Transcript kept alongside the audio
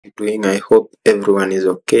doing? I hope everyone is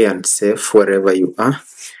okay and safe wherever you are.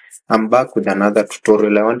 I'm back with another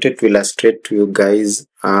tutorial. I wanted to illustrate to you guys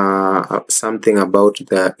something about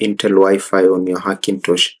the Intel Wi-Fi on your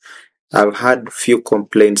Hackintosh. I've had few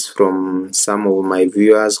complaints from some of my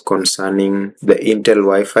viewers concerning the Intel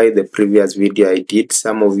Wi-Fi, the previous video I did.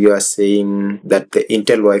 Some of you are saying that the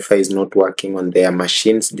Intel Wi-Fi is not working on their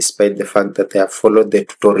machines despite the fact that they have followed the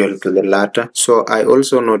tutorial to the latter. So I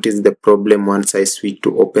also noticed the problem once I switched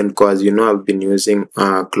to OpenCore. As you know, I've been using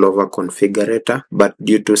Clover configurator, but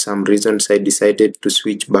due to some reasons I decided to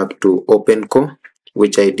switch back to OpenCore,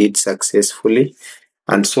 which I did successfully.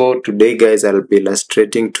 And so today guys, I'll be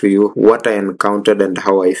illustrating to you what I encountered and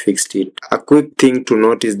how I fixed it. A quick thing to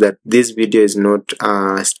note is that this video is not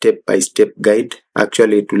a step-by-step guide.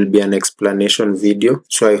 Actually, it will be an explanation video.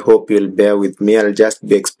 So I hope you'll bear with me. I'll just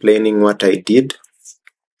be explaining what I did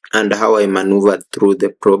and how I maneuvered through the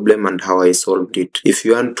problem and how I solved it. If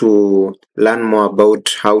you want to learn more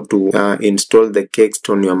about how to install the kexts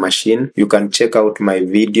on your machine, you can check out my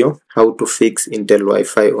video, how to fix Intel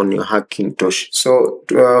Wi-Fi on your Hackintosh. So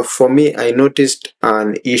for me, I noticed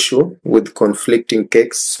an issue with conflicting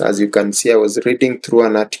kexts. As you can see, I was reading through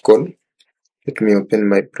an article. Let me open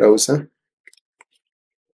my browser.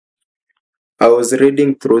 I was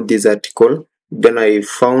reading through this article. Then I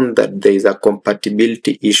found that there is a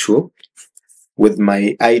compatibility issue with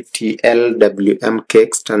my ITL-WM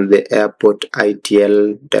kext and the airport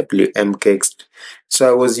ITL-WM kext. So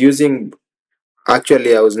I was using,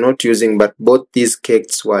 actually I was not using, but both these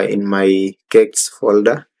kexts were in my kexts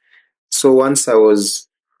folder. So once I was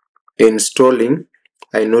installing,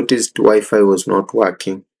 I noticed Wi-Fi was not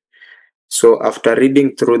working. So after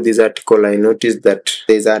reading through this article, I noticed that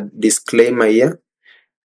there's a disclaimer here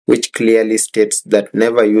which clearly states that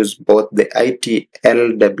never use both the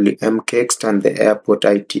ITL-WM kext and the airport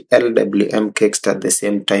ITL-WM kext at the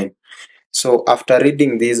same time. So after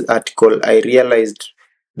reading this article, I realized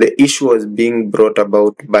the issue was being brought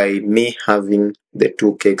about by me having the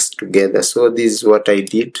two kexts together. So this is what I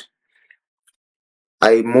did.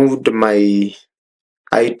 I moved my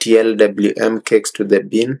ITL-WM kext to the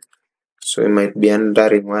bin. So you might be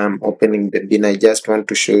wondering why I'm opening the bin. I just want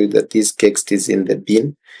to show you that this kext is in the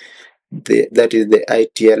bin. That is the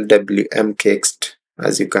ITL-WM kext.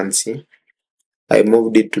 As you can see, I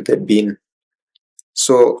moved it to the bin.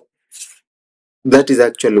 So that is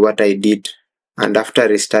actually what I did, and after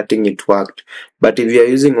restarting it worked. But if you are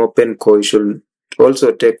using OpenCore, you should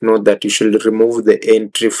also take note that you should remove the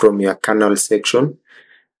entry from your kernel section.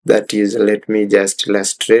 That is, let me just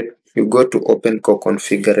illustrate. You go to OpenCore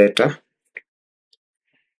configurator,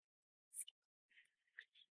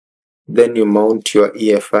 then you mount your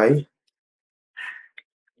EFI.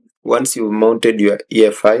 Once you've mounted your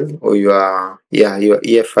EFI or your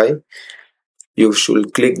EFI, you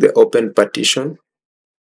should click the open partition.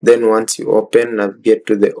 Then once you open, navigate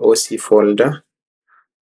to the OC folder,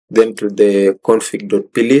 then to the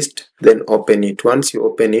config.plist, then open it.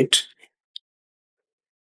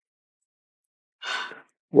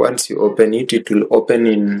 Once you open it, it will open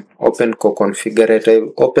in OpenCore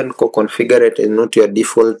configurator. OpenCore configurator is not your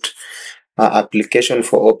default application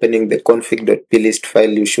for opening the config.plist file.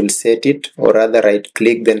 You should set it, or rather right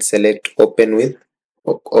click, then select open with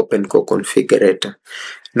OpenCore configurator.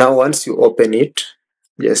 Now once you open it,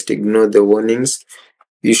 just ignore the warnings.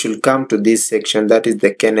 You should come to this section, that is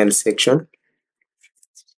the kernel section.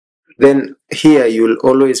 Then here you will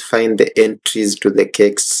always find the entries to the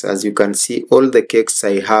kexts. As you can see, all the kexts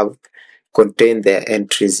I have contain their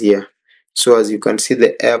entries here. So as you can see,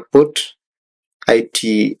 the airport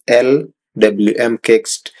ITL-WM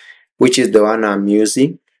kext, which is the one I'm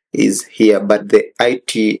using, is here, but the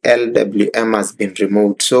ITL-WM has been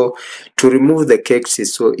removed. So to remove the kext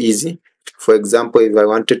is so easy. For example, if I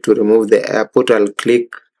wanted to remove the airport,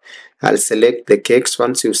 I'll select the kext.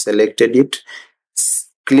 Once you've selected it,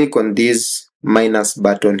 click on this minus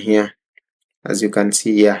button here. As you can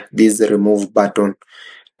see here, this is the remove button.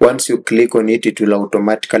 Once you click on it, it will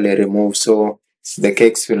automatically remove, so the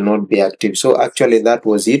kext will not be active. So actually that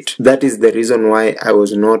was it. That is the reason why I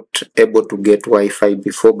was not able to get Wi-Fi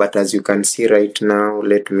before, but as you can see right now,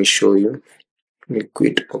 let me show you. Let me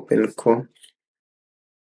quit OpenCore.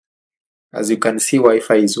 As you can see,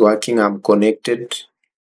 Wi-Fi is working. I'm connected.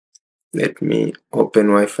 Let me open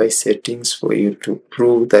Wi-Fi settings for you to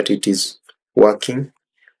prove that it is working.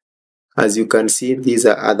 As you can see, these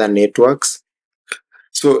are other networks.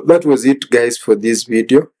 So that was it guys for this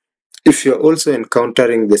video. If you're also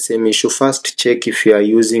encountering the same issue, first check if you are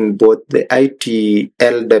using both the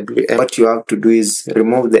ITL-WM. What you have to do is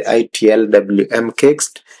remove the ITL-WM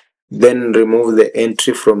kext, then remove the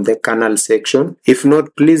entry from the kernel section. If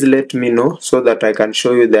not, please let me know so that I can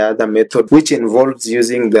show you the other method, which involves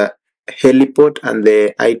using the heliport and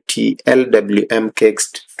the ITLWM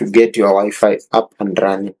kext to get your Wi-Fi up and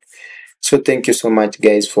running. So thank you so much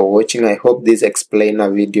guys for watching. I hope this explainer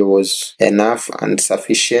video was enough and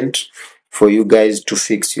sufficient for you guys to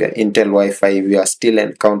fix your Intel Wi-Fi if you are still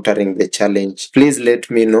encountering the challenge. Please let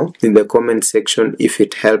me know in the comment section if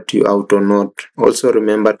it helped you out or not. Also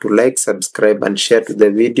remember to like, subscribe and share to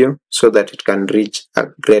the video so that it can reach a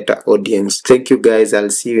greater audience. Thank you guys. I'll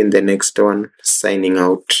see you in the next one. Signing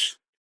out.